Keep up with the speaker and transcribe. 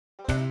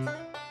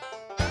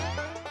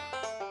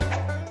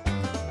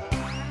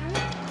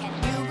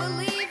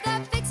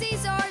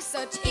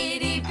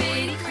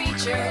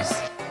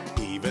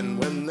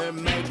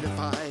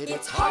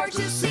it's hard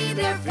to see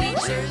their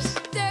features.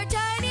 They're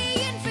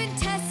tiny,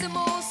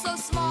 infinitesimal, so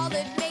small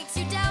it makes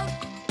you doubt.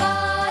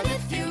 But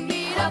if you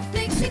meet a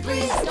Fixie,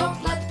 please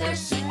don't let their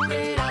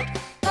secret out.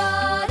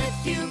 But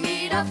if you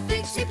meet a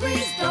Fixie,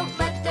 please don't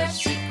let their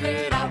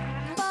secret out.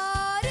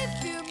 But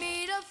if you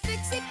meet a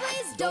Fixie,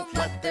 please Don't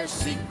let their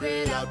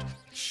secret out.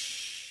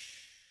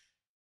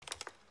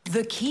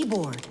 The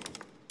keyboard.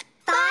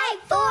 5,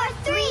 4,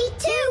 3,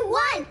 2,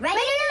 1. Ready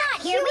or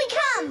not, here we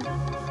come.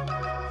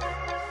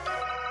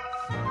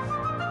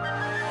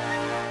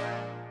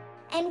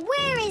 And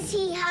where is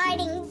he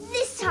hiding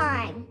this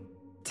time?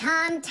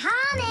 Tom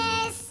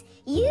Thomas!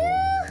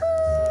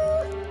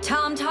 Yoo-hoo!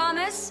 Tom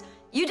Thomas,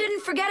 you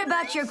didn't forget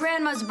about your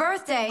grandma's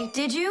birthday,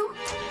 did you?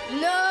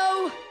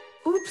 No!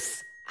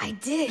 Oops, I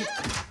did.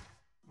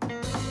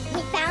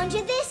 We found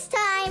you this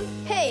time.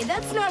 Hey,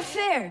 that's not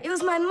fair. It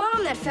was my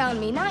mom that found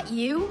me, not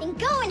you. Then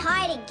go and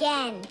hide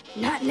again.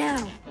 Not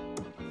now.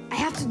 I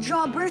have to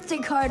draw a birthday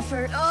card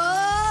for...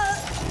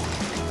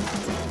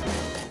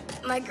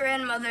 my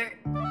grandmother.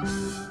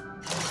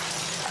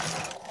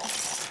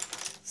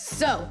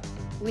 So,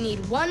 we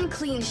need one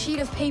clean sheet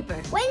of paper.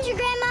 When's your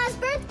grandma's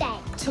birthday?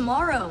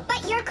 Tomorrow.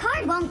 But your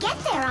card won't get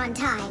there on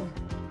time.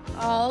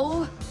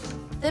 Oh,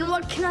 then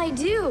what can I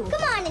do?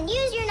 Come on and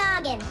use your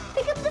noggin.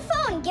 Pick up the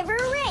phone, give her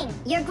a ring.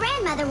 Your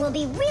grandmother will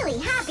be really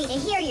happy to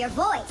hear your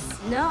voice.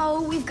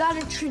 No, we've got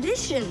a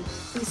tradition.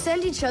 We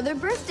send each other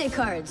birthday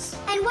cards.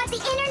 And what's the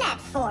internet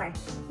for?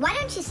 Why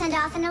don't you send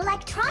off an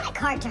electronic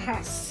card to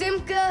her?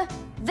 Simka,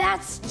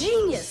 that's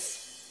genius.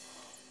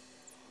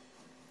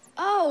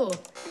 Oh,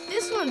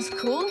 this one's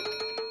cool.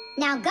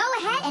 Now go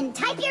ahead and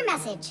type your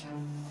message.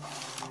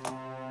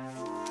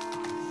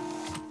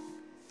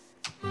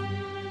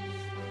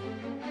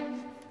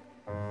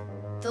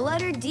 The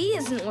letter D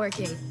isn't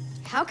working.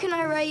 How can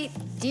I write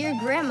Dear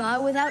Grandma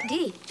without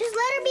D? Just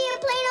let her be a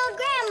plain old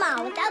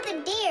grandma without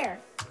the dear.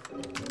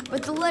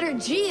 But the letter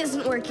G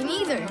isn't working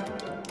either.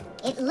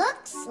 It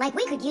looks like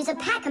we could use a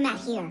pack-a-mat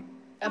here.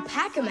 A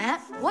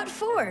pack-a-mat? What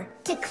for?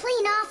 To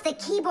clean off the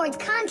keyboard's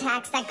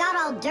contacts that got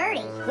all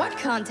dirty. What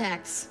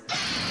contacts?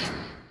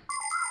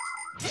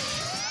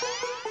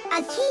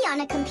 A key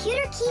on a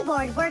computer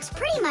keyboard works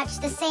pretty much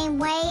the same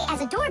way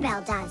as a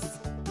doorbell does.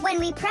 When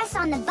we press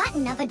on the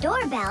button of a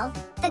doorbell,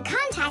 the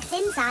contacts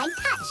inside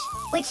touch,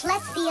 which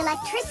lets the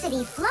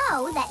electricity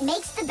flow that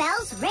makes the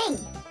bells ring.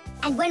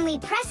 And when we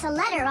press a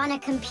letter on a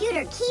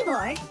computer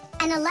keyboard,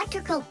 an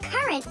electrical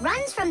current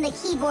runs from the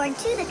keyboard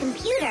to the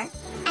computer,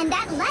 and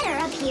that letter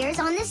appears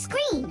on the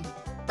screen.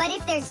 But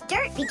if there's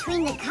dirt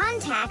between the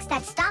contacts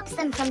that stops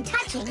them from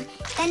touching,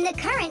 then the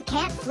current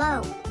can't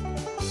flow.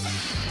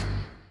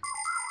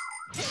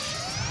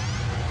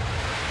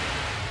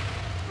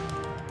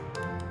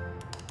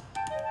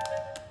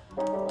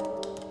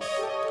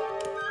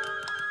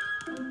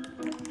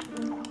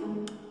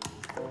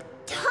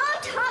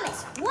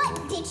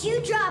 What did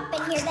you drop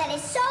in here that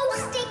is so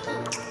sticky?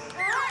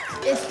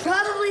 It's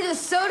probably the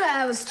soda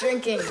I was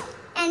drinking.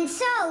 And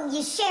so,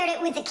 you shared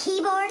it with the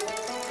keyboard?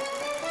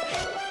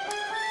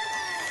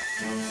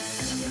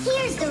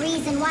 Here's the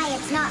reason why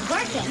it's not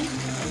working.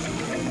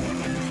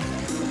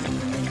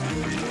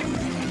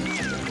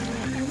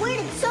 Where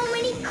did so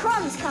many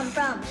crumbs come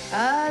from?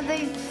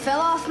 They fell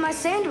off my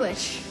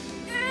sandwich.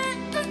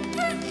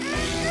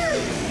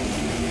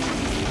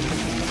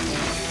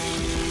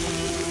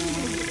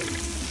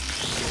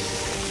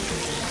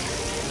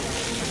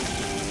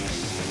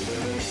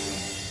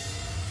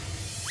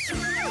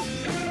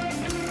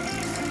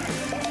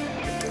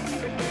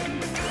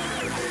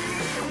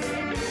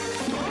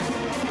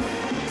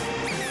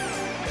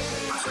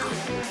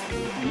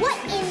 What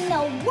in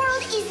the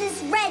world is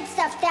this red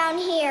stuff down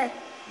here?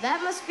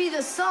 That must be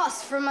the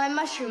sauce for my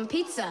mushroom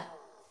pizza.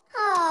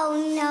 Oh,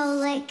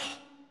 Nolik.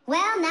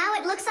 Well, now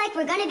it looks like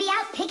we're gonna be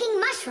out picking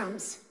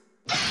mushrooms.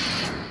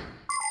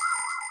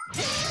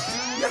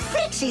 The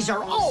Fixies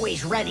are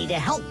always ready to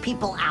help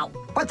people out,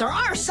 but there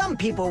are some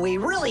people we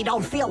really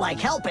don't feel like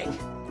helping.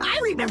 I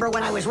remember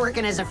when I was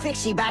working as a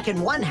Fixie back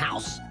in one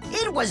house.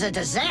 It was a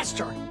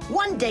disaster.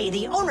 One day,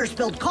 the owner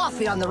spilled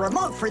coffee on the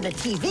remote for the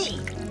TV.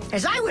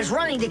 As I was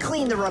running to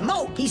clean the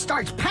remote, he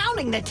starts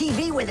pounding the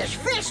TV with his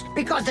fist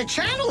because the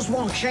channels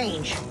won't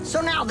change. So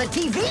now the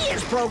TV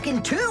is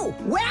broken too.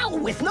 Well,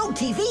 with no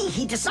TV,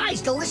 he decides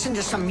to listen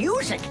to some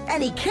music,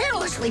 and he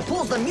carelessly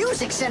pulls the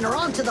music center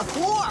onto the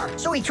floor.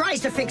 So he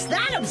tries to fix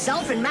that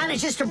himself and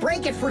manages to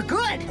break it for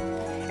good.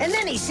 And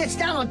then he sits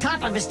down on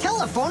top of his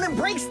telephone and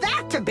breaks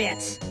that to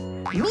bits.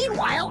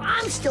 Meanwhile,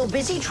 I'm still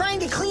busy trying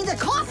to clean the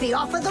coffee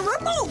off of the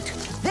remote.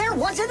 There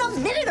wasn't a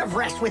minute of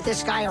rest with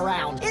this guy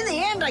around. In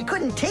the end, I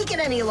couldn't take it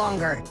any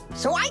longer.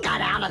 So I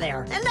got out of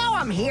there, and now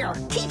I'm here,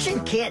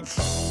 teaching kids.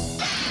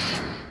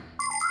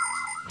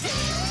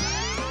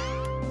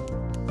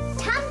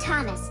 Tom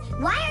Thomas,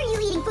 why are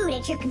you eating food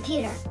at your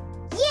computer?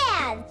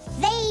 Yeah,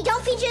 they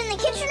don't feed you in the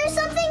kitchen or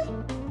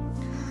something?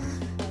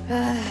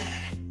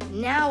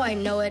 Now I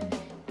know it.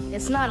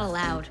 It's not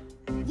allowed.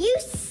 You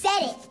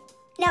said it.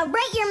 Now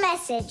write your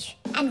message.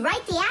 And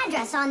write the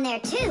address on there,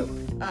 too.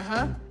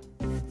 Uh-huh.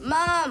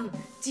 Mom,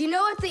 Do you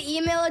know what the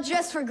email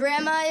address for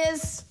Grandma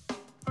is?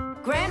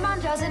 Grandma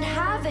doesn't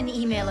have an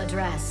email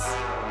address.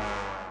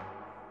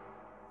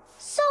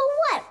 So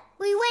what?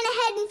 We went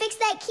ahead and fixed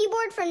that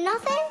keyboard for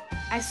nothing?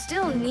 I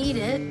still need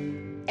it.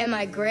 Am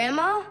I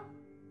Grandma?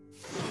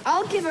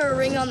 I'll give her a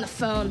ring on the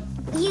phone.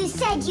 You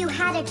said you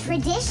had a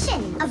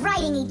tradition of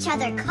writing each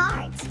other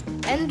cards.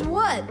 And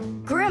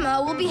what?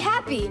 Grandma will be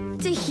happy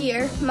to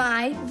hear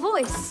my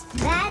voice.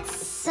 That's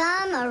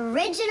some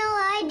original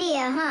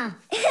idea, huh?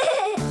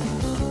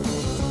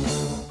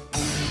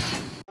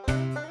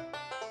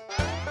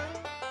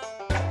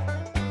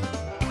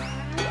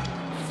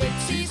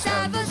 Fixies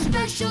have a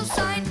special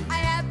sign I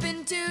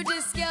happen to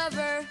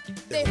discover.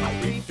 They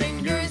hold 3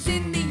 fingers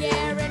in the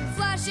air and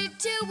flash it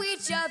to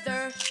each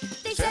other.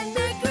 They send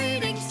their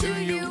greetings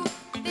to you.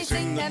 They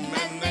sing them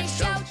and they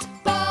shout.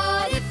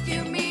 But if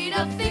you meet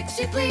a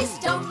Fixie, please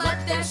don't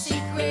let their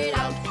secret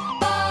out.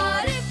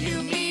 But if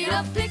you meet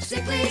a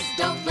Fixie, please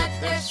don't let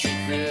their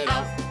secret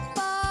out.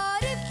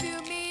 But if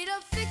you meet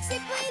a Fixie,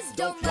 please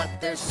Don't let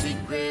their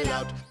secret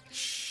out.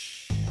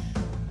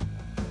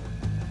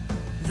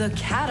 The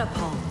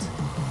Catapult.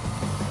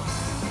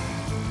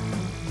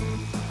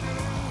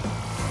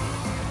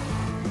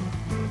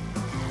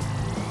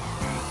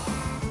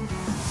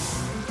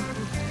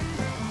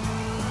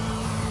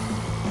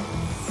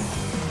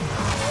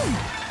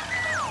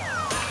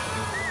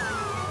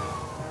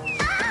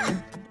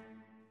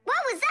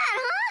 What was that,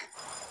 huh?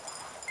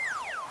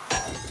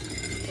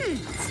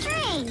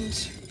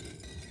 Strange.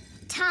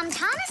 Tom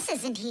Thomas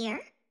isn't here.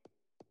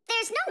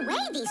 There's no way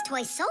these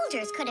toy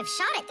soldiers could have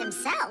shot it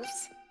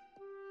themselves.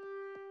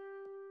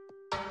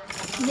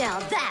 Now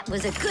that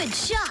was a good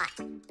shot.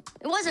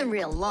 It wasn't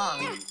real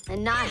long,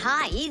 and not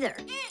high either.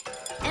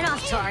 And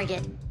off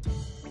target.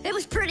 It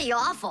was pretty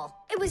awful.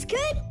 It was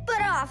good,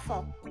 but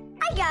awful.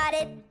 I got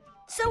it.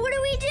 So what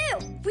do we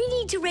do? We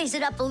need to raise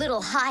it up a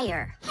little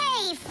higher.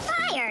 Hey,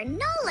 Fire,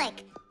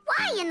 Nolik,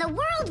 why in the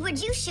world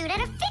would you shoot at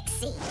a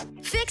Fixie?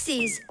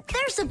 Fixies,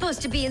 they're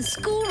supposed to be in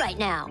school right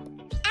now.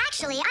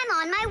 Actually, I'm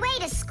on my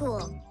way to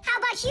school. How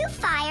about you,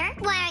 Fire?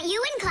 Why aren't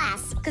you in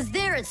class? Because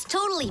there it's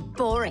totally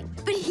boring.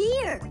 But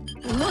here,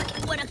 look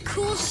at what a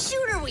cool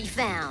shooter we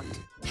found.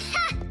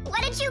 Ha!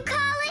 What did you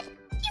call it?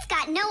 You've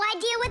got no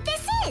idea what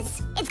this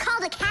is. It's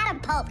called a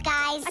catapult,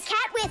 guys. A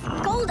cat with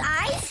gold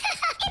eyes?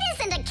 It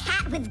isn't a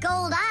cat with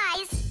gold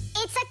eyes.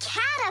 It's a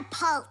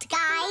catapult,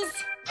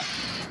 guys.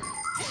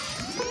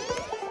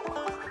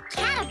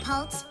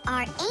 Catapults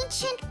are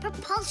ancient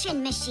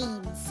propulsion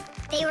machines.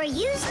 They were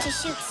used to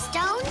shoot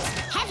stones,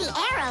 heavy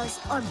arrows,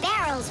 or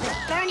barrels with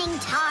burning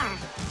tar.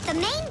 The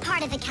main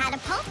part of the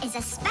catapult is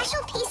a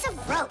special piece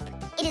of rope.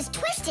 It is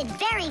twisted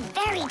very,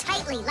 very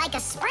tightly like a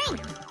spring.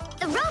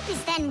 The rope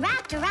is then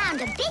wrapped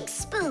around a big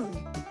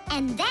spoon.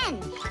 And then,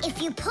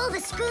 if you pull the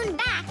spoon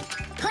back,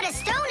 put a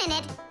stone in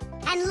it,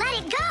 and let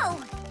it go,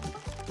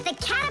 the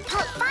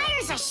catapult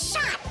fires a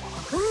shot.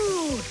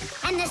 Ooh,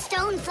 and the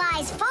stone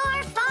flies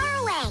far, far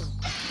away.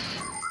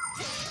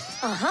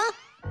 Uh-huh.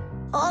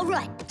 All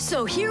right,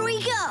 so here we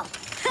go.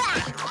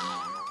 Ha!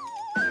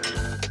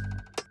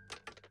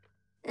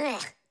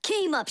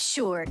 Came up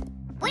short.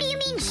 What do you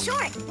mean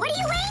short? What are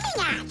you aiming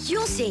at?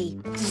 You'll see.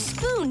 The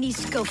spoon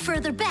needs to go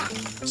further back.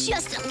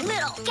 Just a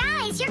little.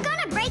 Guys, you're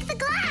gonna break the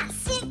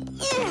glass.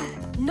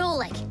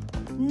 Nolik,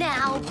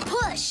 now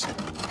push.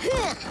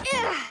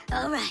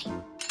 All right.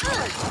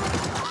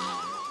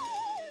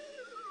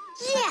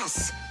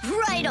 Yes,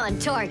 right on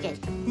target.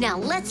 Now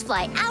let's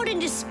fly out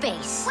into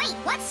space. Wait,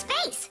 what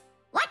space?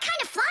 What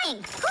kind of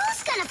flying?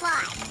 Who's gonna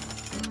fly?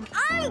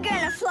 I'm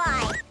gonna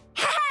fly.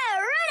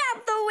 Right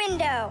out the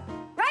window.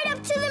 Right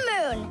up to the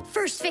moon.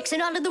 First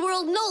fixin' onto the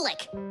world,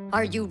 Nolik.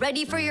 Are you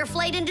ready for your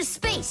flight into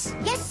space?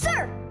 Yes,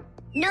 sir.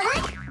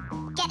 Nolik,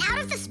 get out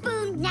of the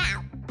spoon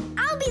now.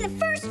 I'll be the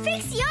first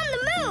Fixie on the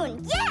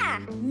moon. Yeah.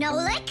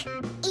 Nolik,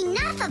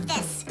 enough of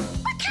this.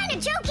 What kind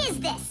of joke is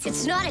this?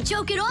 It's not a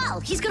joke at all.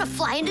 He's gonna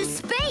fly into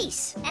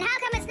space. And how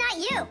come it's not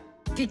you?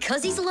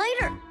 Because he's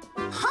lighter.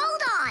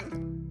 Hold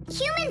on.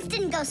 Humans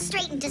didn't go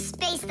straight into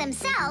space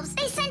themselves.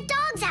 They sent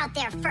dogs out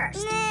there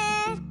first.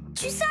 Nah,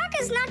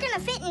 Chewsocka's not gonna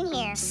fit in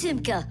here.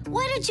 Simka,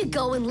 why don't you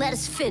go and let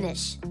us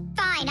finish?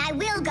 Fine, I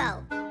will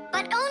go.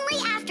 But only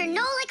after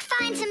Nolik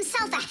finds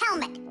himself a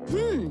helmet.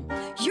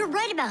 You're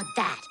right about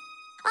that.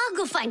 I'll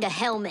go find a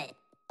helmet.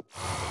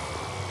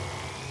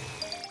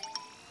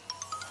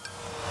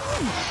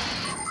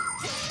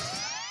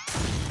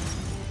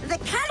 The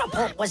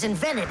catapult was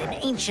invented in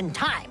ancient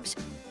times,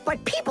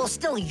 but people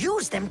still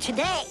use them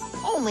today.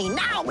 Only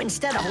now,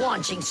 instead of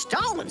launching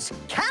stones,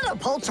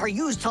 catapults are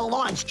used to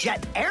launch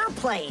jet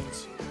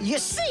airplanes. You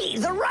see,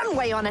 the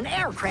runway on an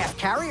aircraft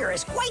carrier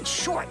is quite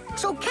short,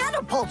 so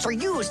catapults are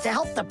used to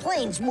help the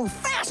planes move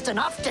fast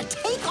enough to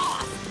take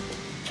off.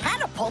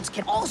 Catapults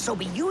can also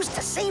be used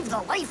to save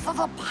the life of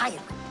a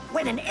pilot.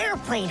 When an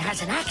airplane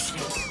has an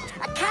accident,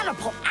 a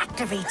catapult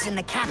activates in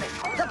the cabin.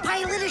 The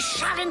pilot is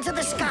shot into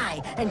the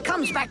sky and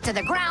comes back to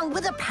the ground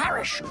with a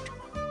parachute.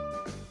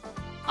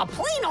 A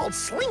plain old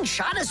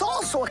slingshot is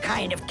also a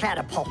kind of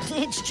catapult.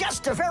 It's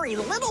just a very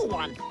little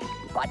one.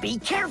 But be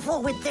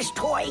careful with this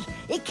toy.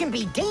 It can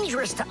be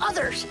dangerous to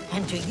others,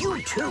 and to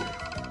you too.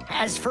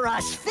 As for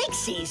us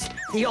Fixies,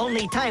 the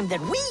only time that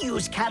we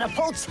use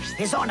catapults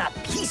is on a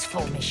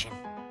peaceful mission.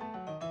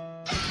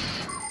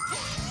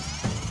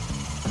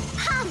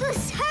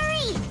 Papus,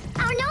 hurry!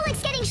 Our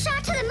Nolik's getting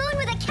shot to the moon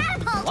with a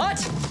catapult!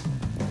 What?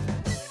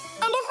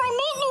 And if I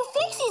meet new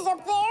Fixies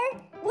up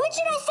there, what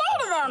should I say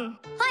to them?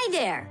 Hi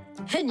there.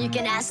 And you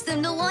can ask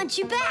them to launch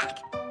you back.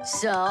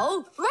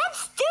 So?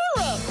 Let's do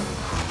it!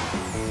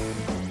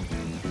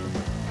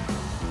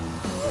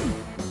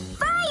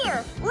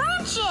 Fire!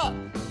 Launch it!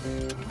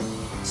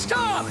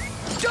 Stop!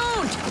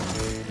 Don't!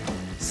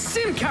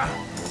 Simka!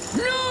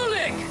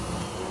 Nolik!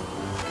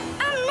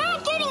 I'm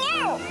not getting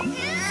out!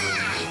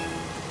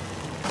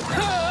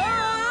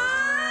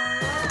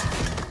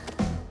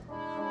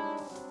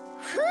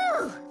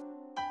 Whew!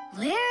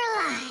 We're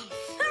alive.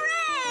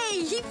 Hooray!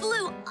 He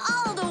flew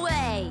all the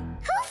way.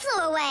 Who flew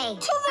away?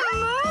 To the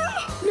moon?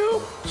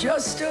 Nope,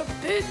 just a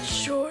bit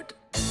short.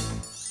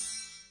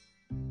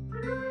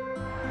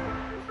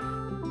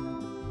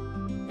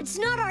 It's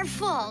not our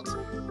fault.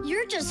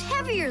 You're just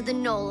heavier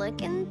than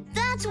Nolik, and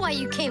that's why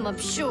you came up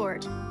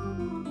short.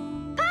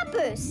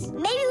 Papus,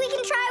 maybe we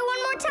can try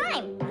one more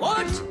time.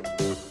 What?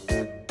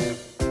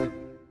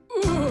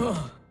 Ugh.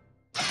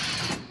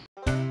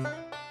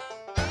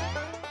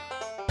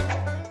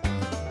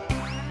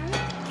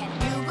 Can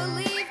you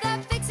believe that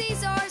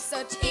Fixies are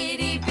such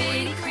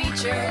itty-bitty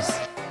creatures?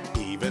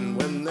 Even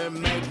when they're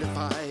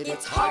magnified,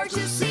 It's hard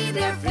to see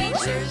their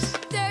features.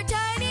 They're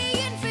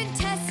tiny,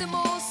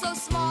 infinitesimal, so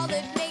small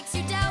it makes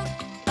you doubt.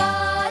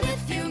 But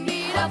if you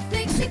meet a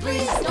Fixie,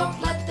 please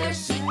don't let their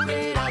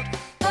secret out.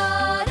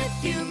 But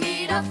if you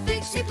meet a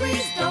Fixie,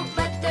 please don't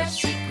let their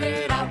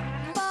secret out.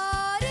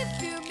 But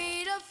if you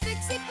meet a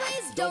Fixie,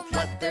 please don't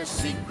let their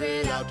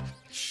secret out.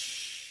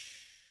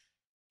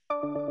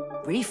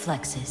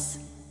 Reflexes.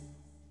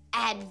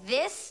 Add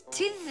this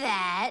to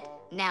that.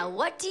 Now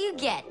what do you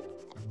get?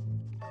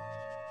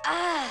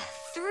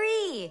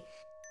 3.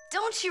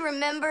 Don't you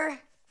remember?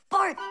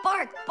 Bark,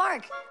 bark,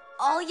 bark.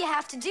 All you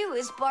have to do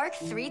is bark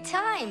 3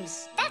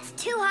 times. That's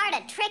too hard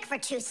a trick for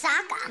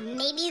Chewsocka.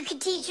 Maybe you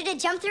could teach her to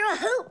jump through a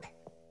hoop.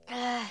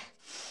 I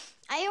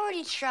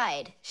already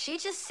tried. She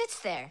just sits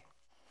there.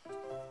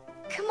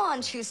 Come on,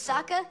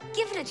 Chewsocka,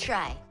 give it a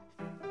try.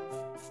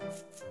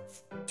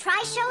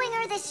 Try showing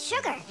her this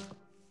sugar.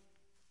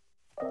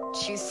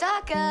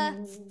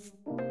 Chewsocka.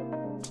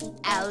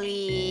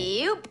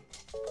 Alley-oop.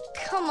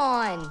 Come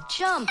on,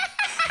 jump.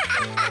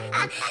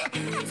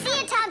 See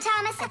ya, Tom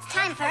Thomas. It's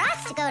time for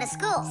us to go to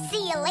school.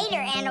 See you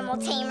later, animal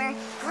tamer.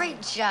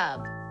 Great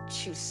job,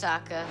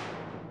 Chewsocka.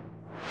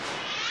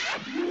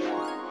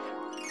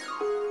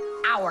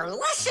 Our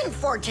lesson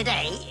for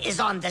today is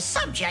on the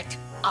subject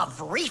of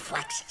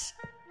reflexes.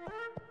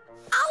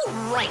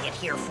 I'll write it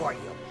here for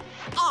you.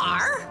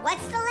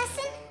 What's the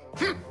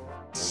lesson?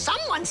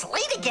 Someone's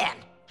late again.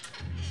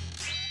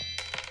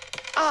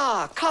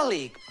 Ah,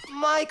 colleague,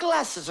 my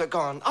glasses are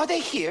gone. Are they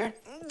here?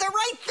 They're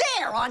right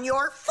there on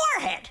your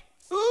forehead.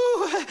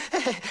 Ooh,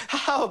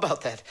 how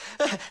about that?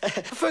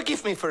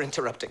 Forgive me for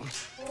interrupting.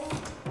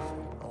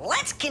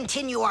 Let's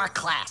continue our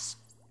class.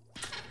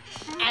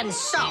 And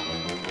so...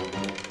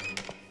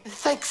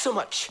 Thanks so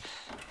much.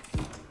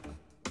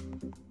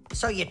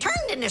 So you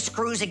turned into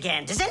screws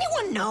again. Does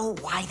anyone know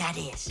why that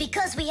is?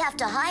 Because we have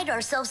to hide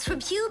ourselves from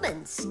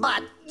humans.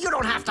 But you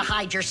don't have to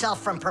hide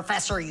yourself from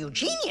Professor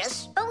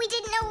Eugenius. But we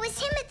didn't know it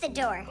was him at the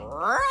door.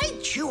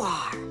 Right you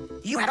are.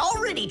 You had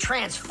already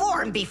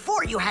transformed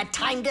before you had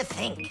time to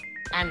think.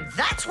 And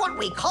that's what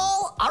we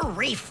call a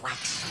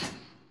reflex.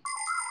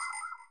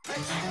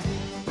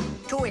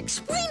 To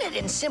explain it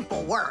in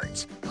simple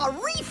words, a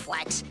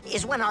reflex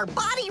is when our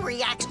body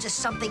reacts to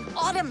something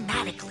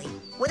automatically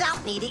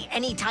without needing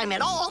any time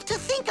at all to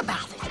think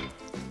about it.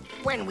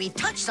 When we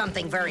touch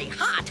something very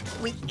hot,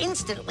 we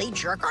instantly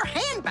jerk our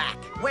hand back.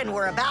 When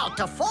we're about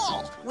to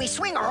fall, we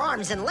swing our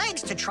arms and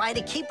legs to try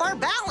to keep our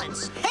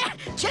balance.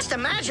 Just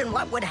imagine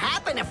what would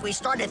happen if we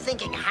started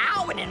thinking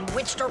how and in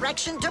which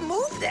direction to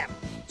move them.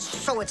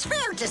 So it's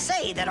fair to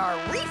say that our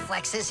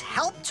reflexes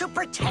help to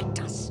protect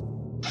us.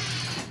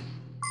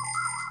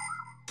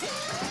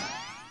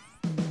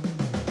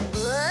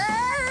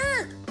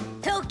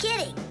 No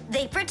kidding.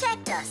 They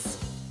protect us.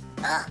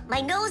 My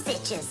nose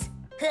itches.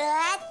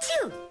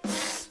 Achoo!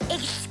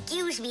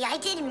 Excuse me, I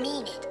didn't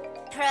mean it.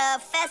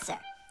 Professor,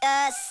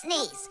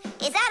 sneeze.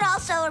 Is that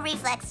also a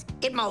reflex?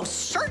 It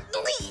most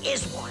certainly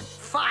is one.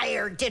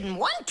 Fire didn't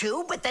want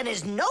to, but then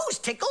his nose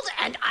tickled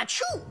and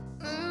achoo.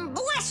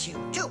 Bless you,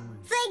 too.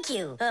 Thank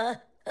you.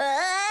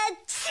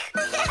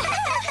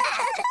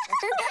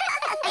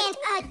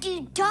 And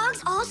do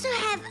dogs also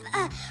have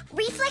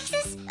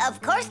reflexes?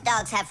 Of course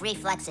dogs have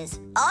reflexes.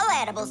 All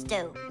animals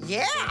do.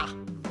 Yeah.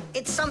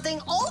 It's something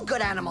all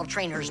good animal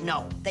trainers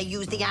know. They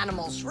use the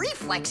animals'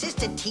 reflexes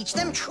to teach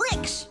them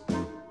tricks.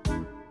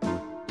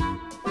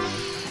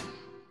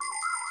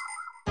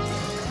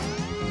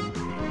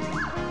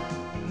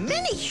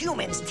 Many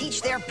humans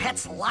teach their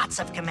pets lots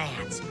of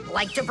commands,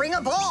 like to bring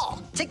a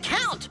ball, to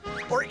count,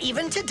 or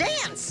even to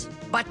dance.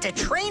 But to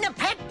train a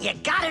pet, you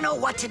gotta know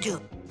what to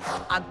do.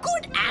 A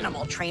good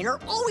animal trainer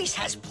always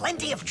has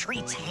plenty of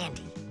treats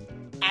handy.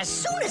 As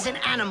soon as an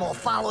animal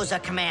follows a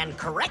command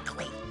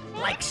correctly,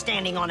 like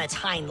standing on its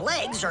hind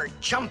legs or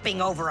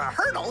jumping over a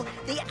hurdle,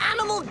 the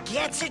animal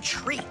gets a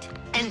treat.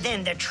 And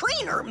then the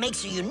trainer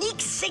makes a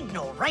unique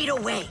signal right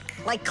away,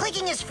 like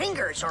clicking his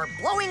fingers or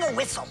blowing a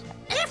whistle.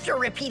 After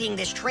repeating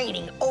this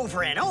training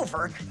over and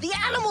over, the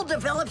animal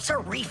develops a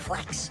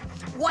reflex.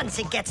 Once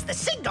it gets the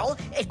signal,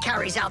 it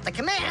carries out the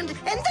command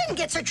and then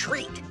gets a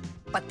treat.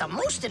 But the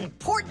most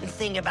important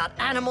thing about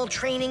animal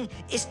training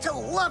is to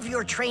love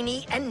your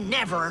trainee and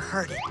never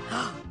hurt it.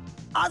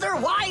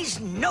 Otherwise,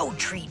 no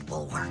treat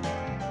will work.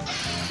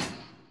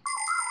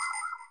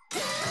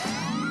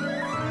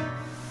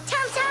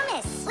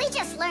 Thomas, we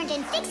just learned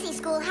in Fixie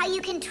School how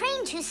you can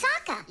train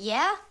Chewsocka.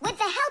 Yeah? With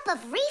the help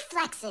of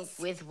reflexes.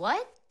 With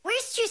what?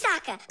 Where's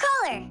Chewsocka?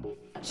 Call her.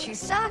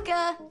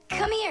 Chewsocka,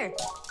 come here.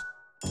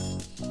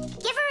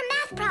 Give her a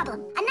math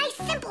problem, a nice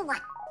simple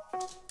one.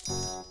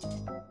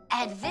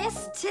 Add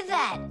this to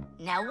that.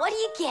 Now what do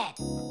you get?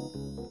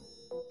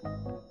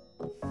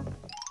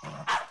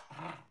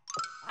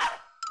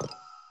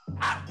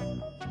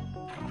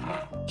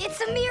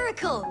 It's a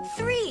miracle!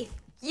 3!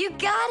 You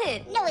got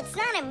it! No, it's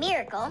not a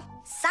miracle.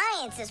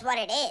 Science is what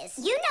it is.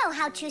 You know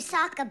how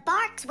Chewsocka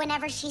barks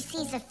whenever she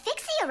sees a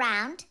Fixie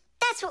around.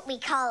 That's what we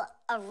call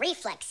a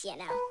reflex, you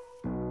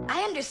know.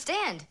 I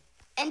understand.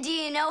 And do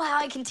you know how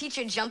I can teach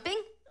her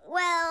jumping?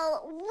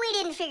 Well, we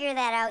didn't figure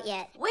that out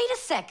yet. Wait a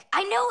sec,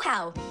 I know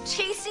how.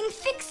 Chasing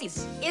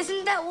Fixies.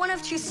 Isn't that one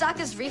of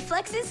Chewsocka's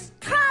reflexes?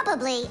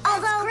 Probably,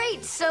 although...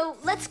 Great, so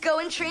let's go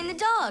and train the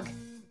dog.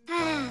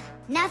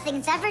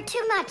 Nothing's ever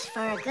too much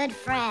for a good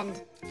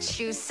friend.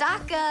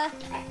 Chewsocka.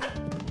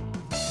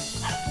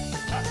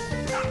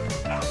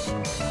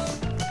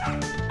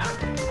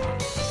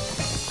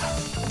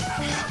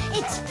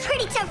 It's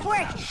pretty tough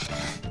work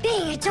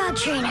being a dog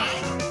trainer.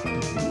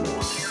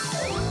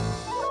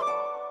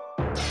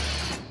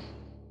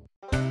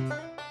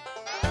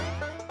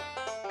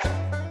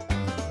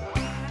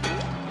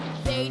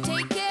 They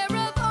take care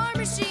of our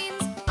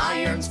machines,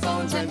 Irons,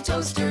 phones, and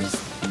toasters,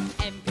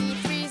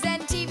 MP3s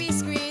and TV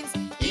screens,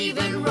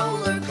 even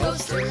roller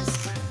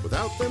coasters.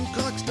 Without them,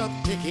 clocks stop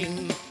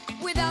ticking.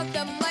 without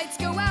them lights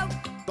go out.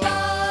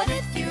 But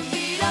if you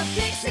meet a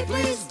Fixie,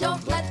 please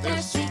don't let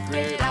their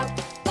secret out.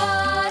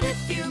 But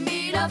if you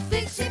meet a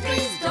Fixie,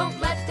 please don't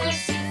let their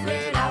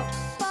secret out.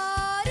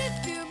 But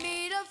if you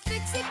meet a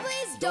Fixie,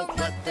 please Don't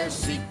let their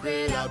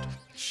secret out.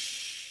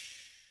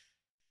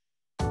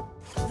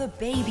 The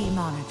baby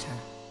monitor.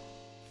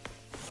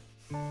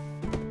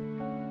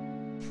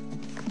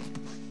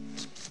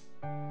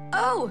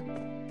 Oh,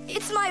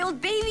 it's my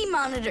old baby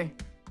monitor.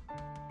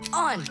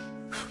 On.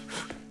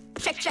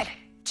 Check, check.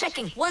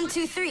 Checking. 1,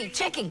 2, 3.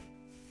 Checking.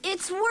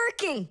 It's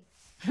working.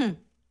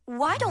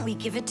 Why don't we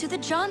give it to the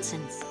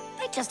Johnsons?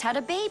 They just had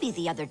a baby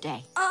the other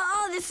day.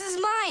 This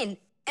is mine,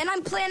 and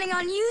I'm planning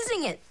on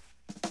using it.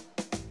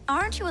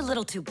 Aren't you a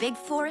little too big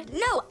for it?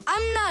 No,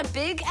 I'm not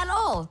big at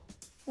all.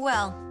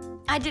 Well,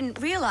 I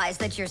didn't realize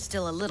that you're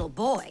still a little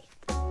boy.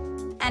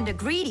 And a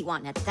greedy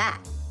one at that.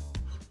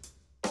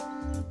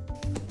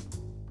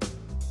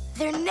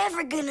 They're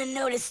never gonna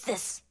notice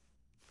this.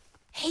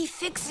 Hey,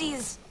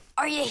 Fixies,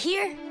 are you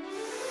here?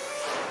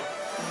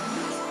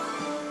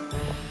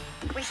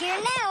 We're here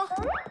now.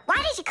 Why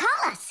did you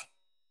call us?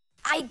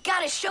 I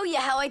gotta show you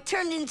how I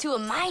turned into a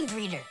mind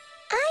reader.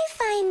 I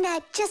find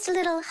that just a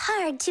little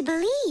hard to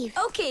believe.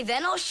 Okay,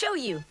 then I'll show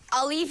you.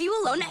 I'll leave you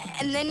alone,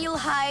 and then you'll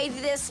hide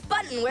this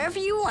button wherever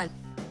you want.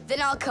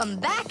 Then I'll come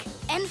back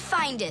and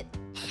find it.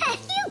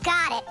 You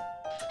got it.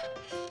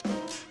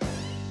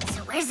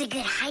 So where's a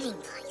good hiding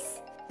place?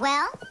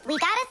 Well, we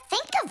gotta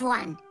think of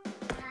one.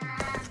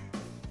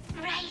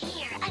 Right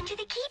here, under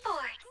the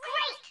keyboard.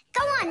 Great!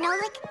 Go on,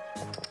 Nolik.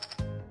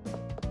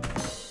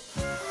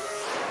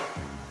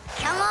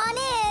 Come on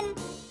in.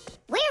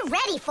 We're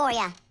ready for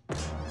you.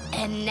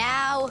 And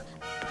now,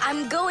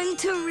 I'm going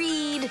to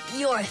read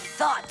your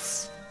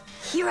thoughts.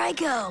 Here I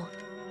go.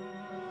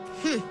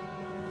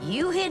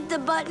 You hid the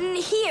button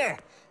here.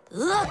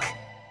 Look.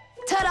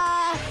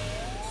 Ta-da!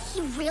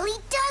 He really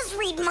does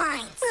read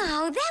minds.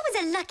 Oh, that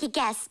was a lucky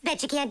guess.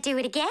 Bet you can't do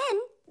it again.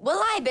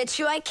 Well, I bet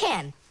you I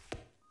can.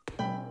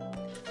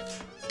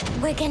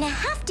 We're gonna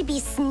have to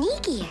be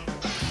sneakier.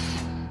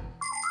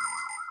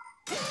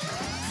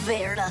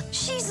 Verda,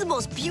 she's the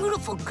most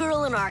beautiful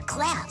girl in our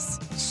class.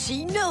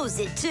 She knows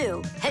it,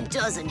 too, and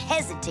doesn't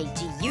hesitate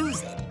to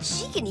use it.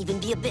 She can even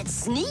be a bit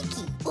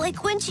sneaky,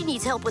 like when she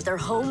needs help with her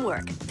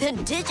homework.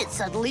 Then Digit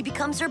suddenly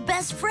becomes her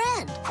best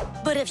friend.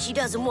 But if she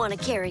doesn't want to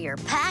carry her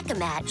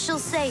pack-a-mat, she'll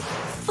say,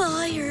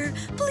 "Fire,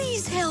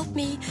 please help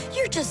me.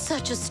 You're just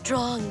such a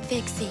strong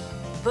Fixie."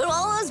 But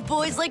all us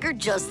boys like her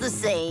just the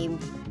same.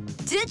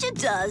 Digit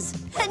does,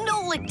 and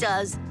Nolik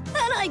does,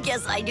 and I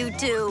guess I do,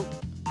 too.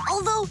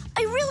 Although,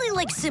 I really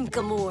like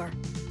Simka more.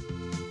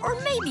 Or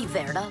maybe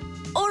Verda.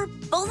 Or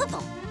both of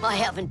them. I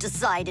haven't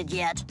decided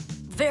yet.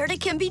 Verda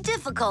can be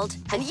difficult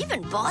and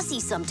even bossy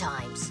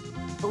sometimes.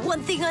 But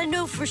one thing I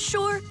know for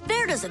sure,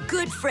 Verda's a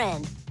good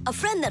friend. A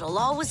friend that'll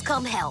always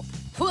come help.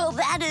 Well,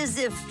 that is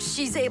if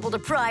she's able to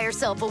pry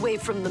herself away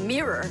from the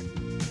mirror.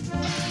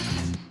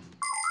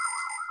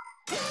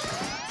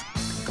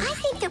 I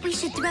think that we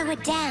should throw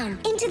it down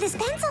into this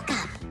pencil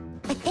cup.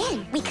 But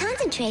then we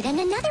concentrate on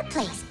another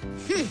place.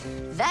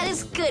 That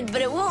is good,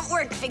 but it won't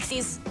work,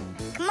 Fixies.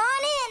 Come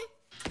on in.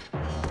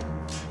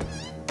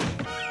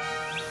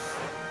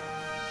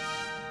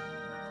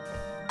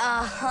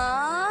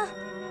 Uh-huh.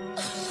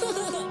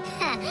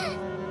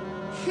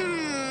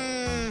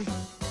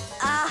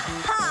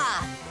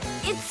 Aha!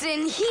 It's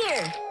in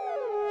here.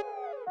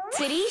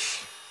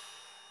 Titties?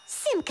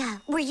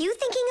 Simka, were you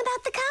thinking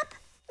about the cup?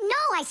 No,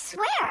 I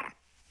swear.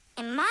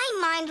 And my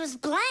mind was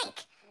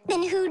blank.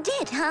 Then who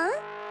did, huh?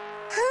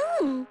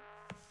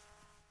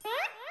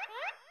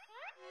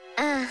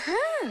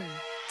 Uh-huh.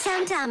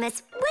 Tom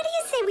Thomas, what do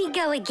you say we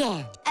go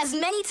again? As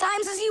many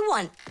times as you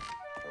want.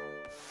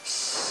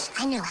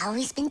 I know how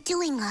he's been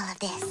doing all of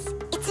this.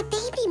 It's a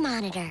baby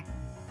monitor.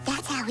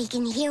 That's how we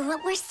can hear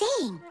what we're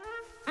saying.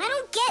 I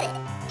don't get it.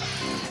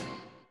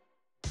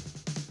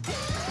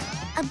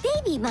 A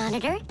baby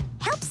monitor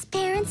helps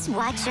parents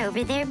watch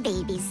over their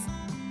babies.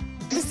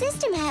 The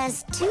system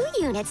has 2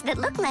 units that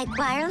look like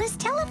wireless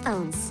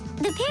telephones.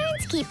 The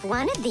parents keep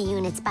one of the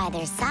units by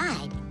their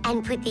side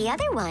and put the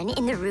other one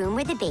in the room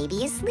where the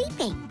baby is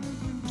sleeping.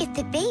 If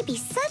the baby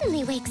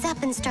suddenly wakes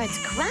up and starts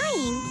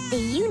crying, the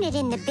unit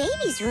in the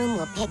baby's room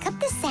will pick up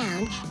the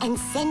sound and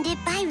send it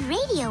by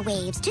radio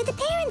waves to the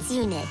parents'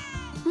 unit.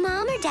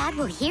 Mom or Dad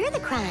will hear the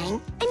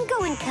crying and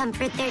go and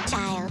comfort their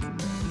child.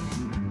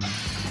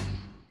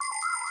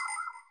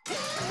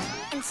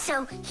 And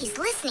so he's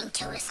listening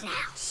to us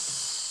now.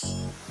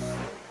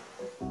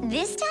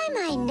 This time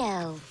I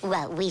know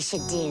what we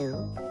should do.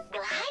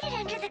 We'll hide it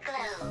under the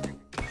globe.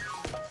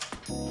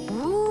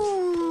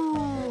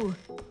 Ooh.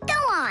 Go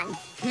on.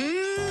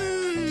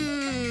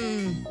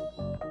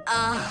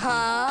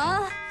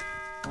 Uh-huh.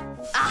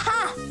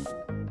 Aha!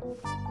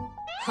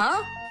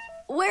 Huh?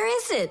 Where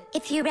is it?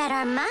 If you read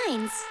our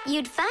minds,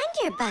 you'd find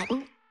your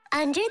button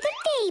under the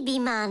baby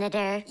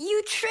monitor.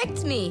 You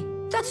tricked me.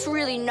 That's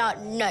really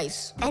not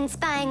nice. And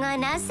spying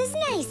on us is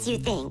nice, you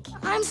think?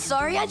 I'm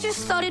sorry, I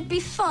just thought it'd be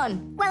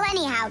fun. Well,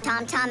 anyhow,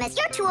 Tom Thomas,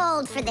 you're too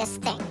old for this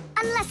thing.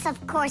 Unless,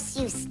 of course,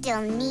 you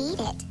still need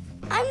it.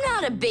 I'm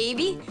not a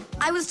baby.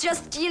 I was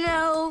just,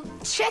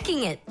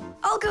 checking it.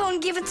 I'll go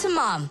and give it to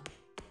Mom.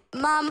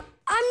 Mom,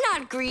 I'm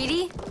not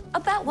greedy.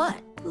 About what?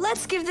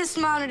 Let's give this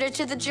monitor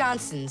to the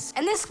Johnsons,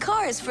 and this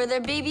car is for their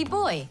baby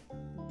boy.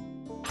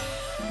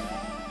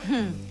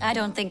 I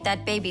don't think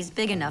that baby's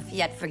big enough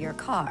yet for your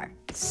car.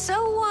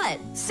 So what?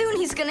 Soon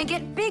he's gonna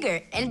get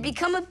bigger and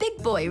become a big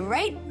boy,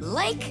 right?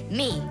 Like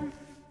me.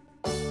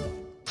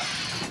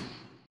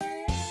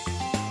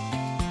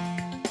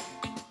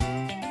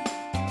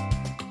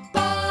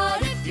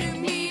 But if you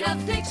meet a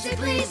Fixie,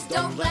 please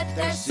don't let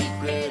their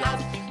secret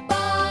out.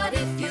 But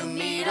if you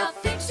meet a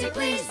Fixie,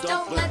 please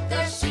don't let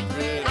their secret out.